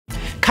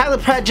Kyla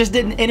Pratt just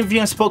did an interview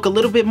and spoke a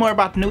little bit more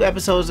about the new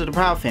episodes of the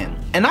Proud Family.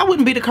 And I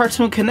wouldn't be the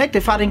Cartoonconect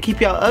if I didn't keep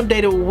y'all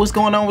updated with what's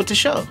going on with the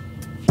show.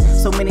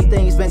 So many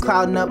things been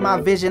clouding up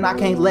my vision, I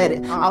can't let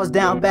it. I was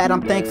down bad,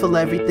 I'm thankful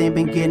everything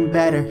been getting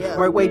better.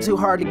 Work way too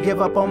hard to give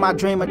up on my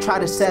dream or try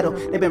to settle.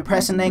 They been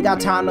pressing, ain't got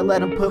time to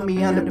let them put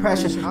me under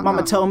pressure.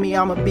 Mama told me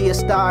I'ma be a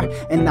star,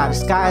 and now the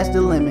sky's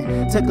the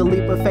limit. Took a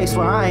leap of faith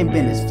where I ain't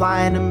been as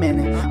fly in a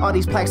minute. All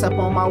these plaques up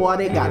on my wall,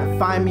 they gotta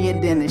find me a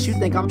dentist. You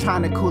think I'm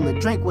trying to cool a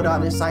drink with all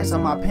this ice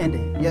on my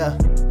pendant, yeah.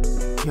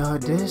 You're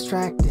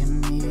distracting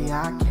me,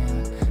 I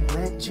can't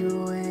let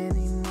you anymore.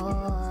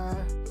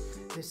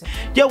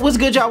 Yo, what's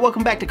good, y'all?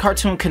 Welcome back to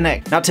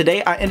Cartoonconect. Now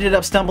today I ended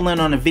up stumbling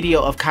on a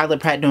video of Kyla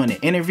Pratt doing an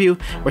interview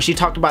where she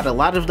talked about a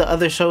lot of the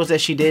other shows that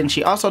she did, and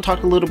she also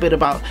talked a little bit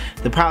about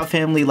the Proud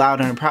Family,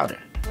 Louder and Prouder.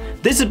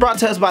 This is brought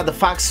to us by the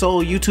Fox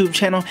Soul YouTube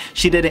channel.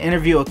 She did an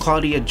interview with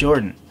Claudia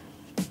Jordan.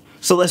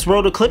 So let's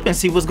roll the clip and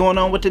see what's going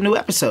on with the new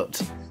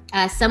episodes.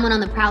 Someone on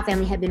the Proud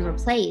Family had been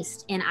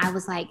replaced, and I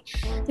was like,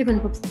 they're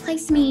gonna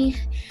replace me.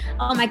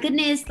 Oh my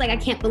goodness, like I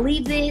can't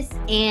believe this.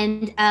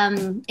 And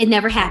it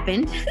never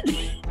happened,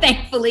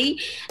 thankfully.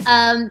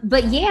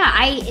 But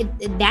yeah,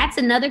 that's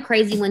another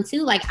crazy one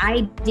too. Like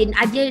I did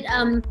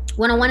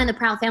one-on-one in the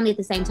Proud Family at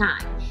the same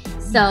time.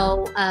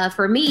 So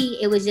for me,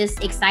 it was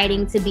just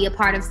exciting to be a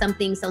part of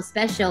something so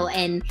special,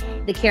 and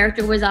the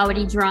character was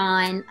already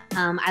drawn.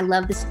 I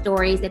love the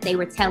stories that they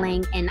were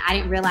telling, and I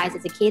didn't realize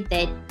as a kid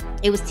that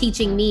it was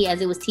teaching me as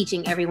it was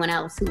teaching everyone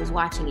else who was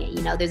watching it.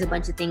 You know, there's a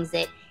bunch of things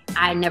that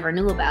I never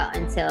knew about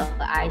until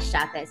I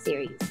shot that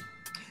series.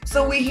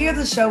 So we hear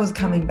the show is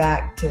coming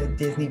back to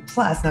Disney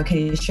Plus. Now, can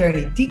you share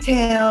any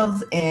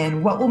details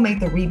and what will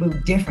make the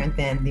reboot different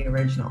than the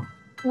original?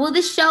 Well,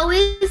 the show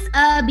is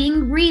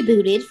being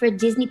rebooted for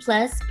Disney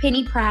Plus.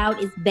 Penny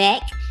Proud is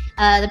back.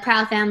 The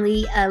Proud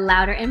Family,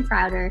 Louder and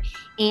Prouder.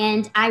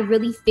 And I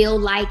really feel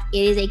like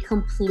it is a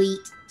complete,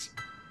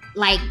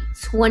 like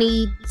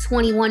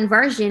 2021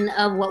 version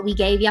of what we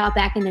gave y'all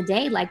back in the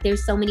day. Like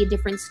there's so many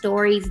different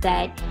stories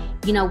that,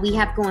 you know, we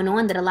have going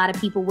on that a lot of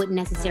people wouldn't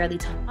necessarily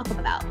talk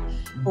about,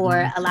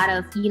 or a lot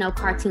of, you know,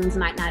 cartoons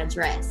might not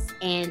address.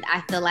 And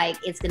I feel like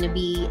it's going to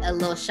be a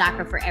little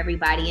shocker for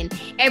everybody. And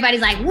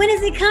everybody's like, when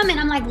is it coming?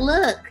 I'm like,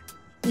 look,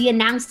 we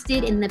announced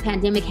it and the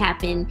pandemic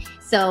happened.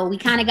 So we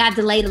kind of got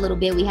delayed a little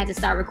bit. We had to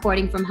start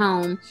recording from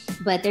home,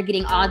 but they're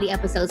getting all the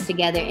episodes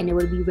together and it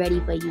will be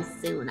ready for you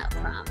soon, I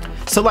promise.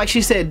 So like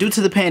she said, due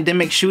to the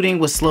pandemic, shooting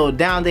was slowed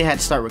down. They had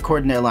to start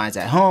recording their lines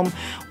at home,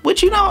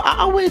 which, you know, I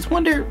always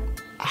wonder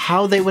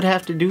how they would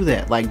have to do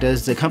that. Like,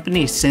 does the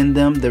company send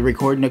them the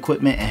recording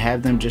equipment and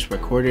have them just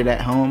record it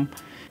at home?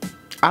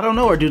 I don't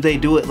know. Or do they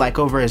do it like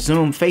over a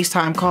Zoom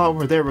FaceTime call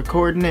where they're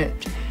recording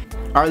it?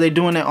 Are they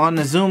doing it on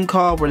the Zoom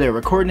call where they're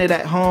recording it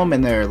at home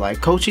and they're like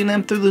coaching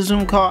them through the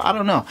Zoom call? I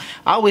don't know.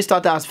 I always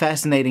thought that was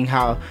fascinating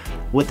how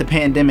with the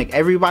pandemic,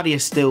 everybody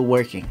is still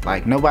working.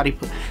 Like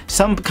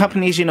some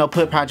companies, you know,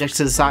 put projects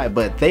to the side,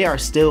 but they are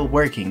still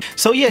working.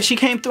 So yeah, she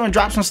came through and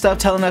dropped some stuff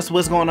telling us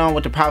what's going on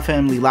with the Proud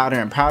Family, Louder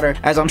and Prouder.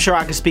 As I'm sure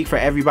I can speak for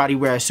everybody,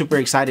 we're super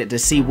excited to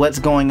see what's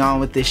going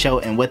on with this show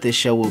and what this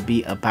show will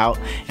be about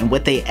and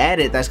what they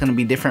added that's going to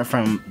be different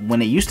from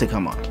when it used to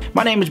come on.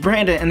 My name is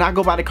Brandon and I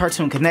go by the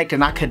Cartoonconect,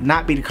 and I could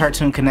not be the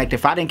Cartoonconect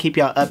if I didn't keep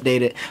y'all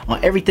updated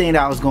on everything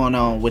that was going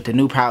on with the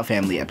new Proud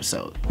Family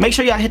episode. Make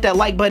sure y'all hit that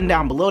like button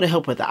down below to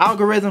help with the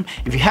algorithm.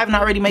 If you haven't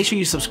already, make sure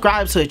you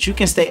subscribe so that you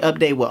can stay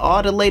updated with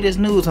all the latest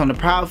news on the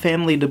Proud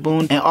Family, the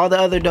Boon, and all the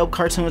other dope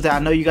cartoons that I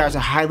know you guys are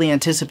highly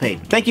anticipating.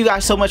 Thank you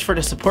guys so much for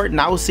the support,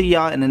 and I will see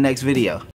y'all in the next video.